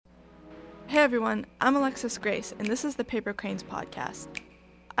Hey everyone, I'm Alexis Grace, and this is the Paper Cranes podcast.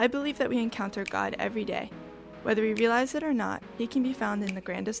 I believe that we encounter God every day. Whether we realize it or not, He can be found in the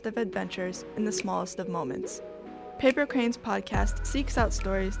grandest of adventures, in the smallest of moments. Paper Cranes podcast seeks out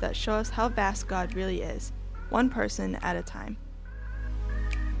stories that show us how vast God really is, one person at a time.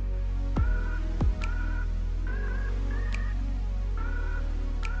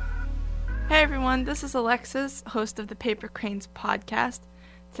 Hey everyone, this is Alexis, host of the Paper Cranes podcast.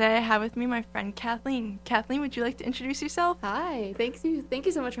 Today I have with me my friend Kathleen. Kathleen, would you like to introduce yourself? Hi, thank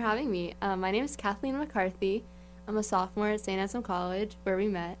you so much for having me. My name is Kathleen McCarthy. I'm a sophomore at St. Anselm College, where we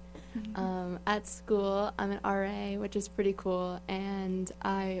met. At school, I'm an RA, which is pretty cool, and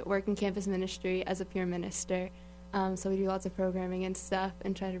I work in campus ministry as a peer minister. So we do lots of programming and stuff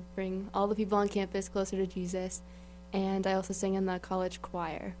and try to bring all the people on campus closer to Jesus. And I also sing in the college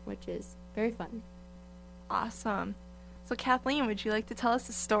choir, which is very fun. Awesome. So Kathleen, would you like to tell us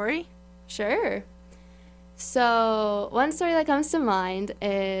a story? Sure. So one story that comes to mind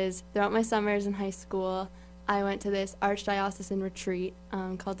is throughout my summers in high school, I went to this archdiocesan retreat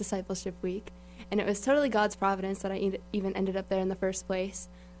called Discipleship Week, and it was totally God's providence that I even ended up there in the first place.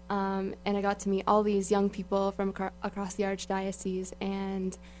 And I got to meet all these young people from across the archdiocese,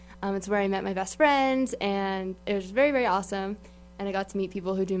 and it's where I met my best friend, and it was very, very awesome. And I got to meet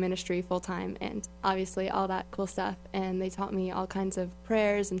people who do ministry full-time and obviously all that cool stuff. And they taught me all kinds of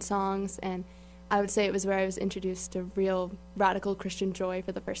prayers and songs. And I would say it was where I was introduced to real radical Christian joy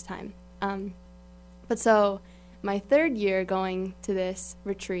for the first time. But so my third year going to this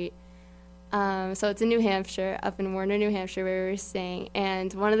retreat, so it's in New Hampshire, up in Warner, New Hampshire, where we were staying.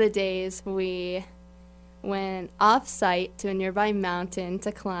 And one of the days we went off-site to a nearby mountain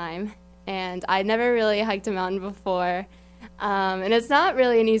to climb. And I'd never really hiked a mountain before. And it's not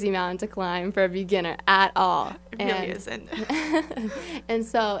really an easy mountain to climb for a beginner at all. It really isn't. And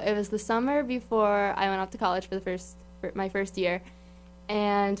so it was the summer before I went off to college for my first year.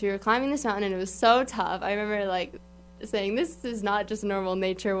 And we were climbing this mountain, and it was so tough. I remember, saying, this is not just a normal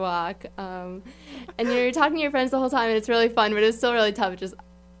nature walk. And, you're talking to your friends the whole time, and it's really fun, but it was still really tough. It just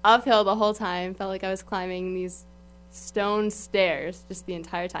uphill the whole time. Felt like I was climbing these stone stairs just the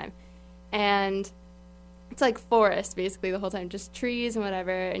entire time. And it's like forest, basically, the whole time, just trees and whatever,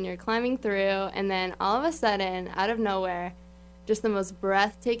 and you're climbing through, and then all of a sudden, out of nowhere, just the most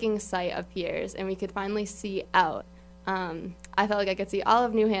breathtaking sight appears, and we could finally see out. I felt like I could see all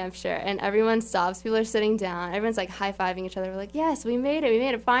of New Hampshire, and everyone stops. People are sitting down. Everyone's, high-fiving each other. We're like, yes, we made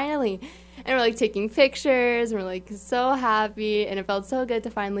it finally. And we're, taking pictures, and we're, so happy, and it felt so good to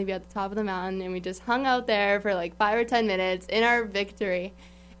finally be at the top of the mountain, and we just hung out there for, 5 or 10 minutes in our victory.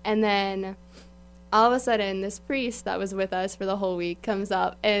 And then all of a sudden, this priest that was with us for the whole week comes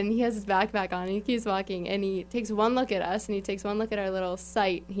up, and he has his backpack on, and he keeps walking, and he takes one look at us, and he takes one look at our little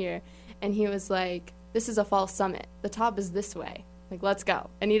site here, and he was like, this is a false summit. The top is this way. Let's go.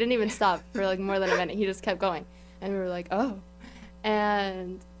 And he didn't even stop for, more than a minute. He just kept going. And we were like, oh.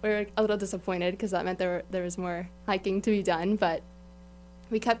 And we were a little disappointed because that meant there was more hiking to be done, but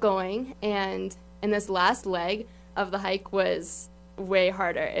we kept going, and this last leg of the hike was way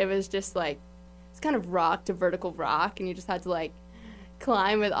harder. It was just, it's kind of rock to vertical rock, and you just had to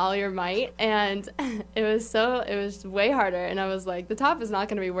climb with all your might, and it was way harder, and I was like, the top is not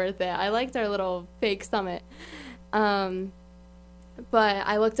going to be worth it. I liked our little fake summit, but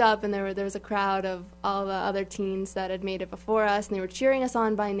I looked up, and there was a crowd of all the other teens that had made it before us, and they were cheering us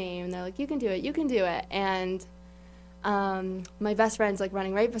on by name, and they're like, you can do it, and my best friend's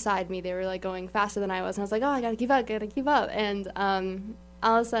running right beside me. They were going faster than I was, and I was like, oh, I gotta keep up, and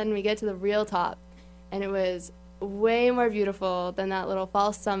all of a sudden we get to the real top, and it was way more beautiful than that little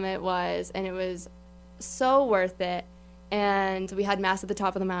false summit was, and it was so worth it. And we had mass at the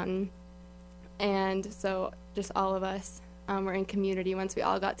top of the mountain, and so just all of us were in community once we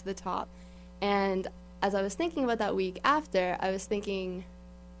all got to the top. And as I was thinking about that week after, I was kind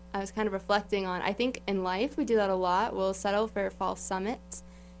of reflecting on, I think in life we do that a lot. We'll settle for false summits,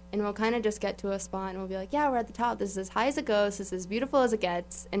 and we'll kind of just get to a spot, and we'll be like, yeah, we're at the top. This is as high as it goes. This is as beautiful as it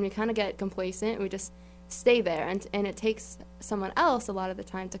gets. And we kind of get complacent, and we just stay there. And it takes someone else a lot of the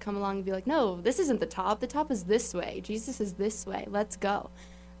time to come along and be like, no, this isn't the top. The top is this way. Jesus is this way. Let's go.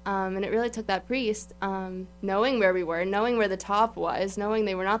 And it really took that priest knowing where we were, knowing where the top was, knowing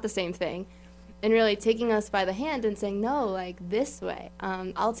they were not the same thing, and really taking us by the hand and saying, no, this way.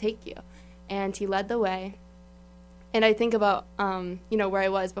 I'll take you. And he led the way. And I think about, where I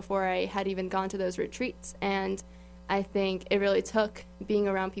was before I had even gone to those retreats. And I think it really took being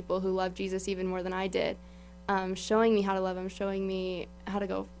around people who love Jesus even more than I did, showing me how to love him, showing me how to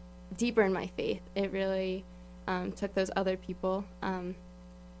go deeper in my faith. It really took those other people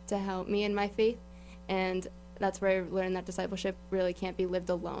to help me in my faith. And that's where I learned that discipleship really can't be lived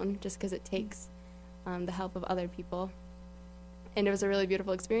alone, just because it takes the help of other people. And it was a really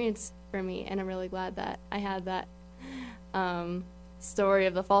beautiful experience for me, and I'm really glad that I had that story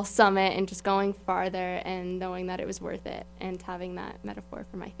of the fall summit and just going farther and knowing that it was worth it and having that metaphor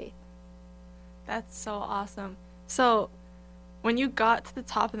for my faith. That's so awesome. So when you got to the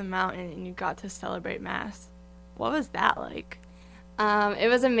top of the mountain and you got to celebrate Mass, what was that like? It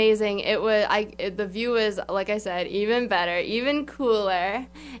was amazing. The view was, like I said, even better, even cooler.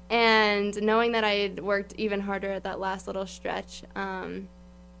 And knowing that I had worked even harder at that last little stretch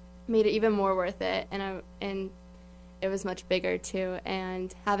made it even more worth it. And it was much bigger too.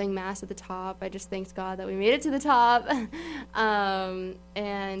 And having Mass at the top, I just thanked God that we made it to the top. And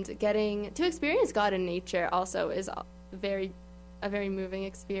getting to experience God in nature also is a very moving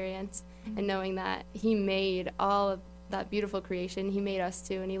experience. Mm-hmm. And knowing that He made all of that beautiful creation, He made us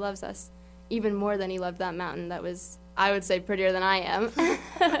too, and He loves us even more than He loved that mountain that was, I would say, prettier than I am.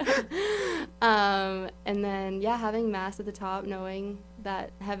 And then, having Mass at the top, knowing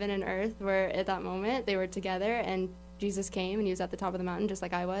that heaven and earth were at that moment, they were together, and Jesus came, and He was at the top of the mountain just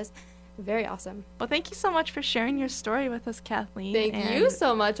like I was. Very awesome. Well, thank you so much for sharing your story with us, Kathleen. Thank you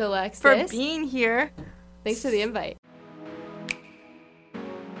so much, Alexis. For being here. Thanks for the invite.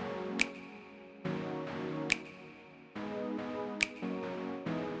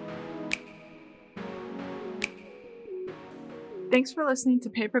 Thanks for listening to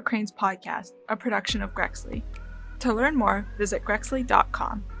Paper Cranes Podcast, a production of Grexley. To learn more, visit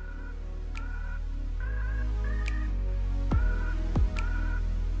grexley.com.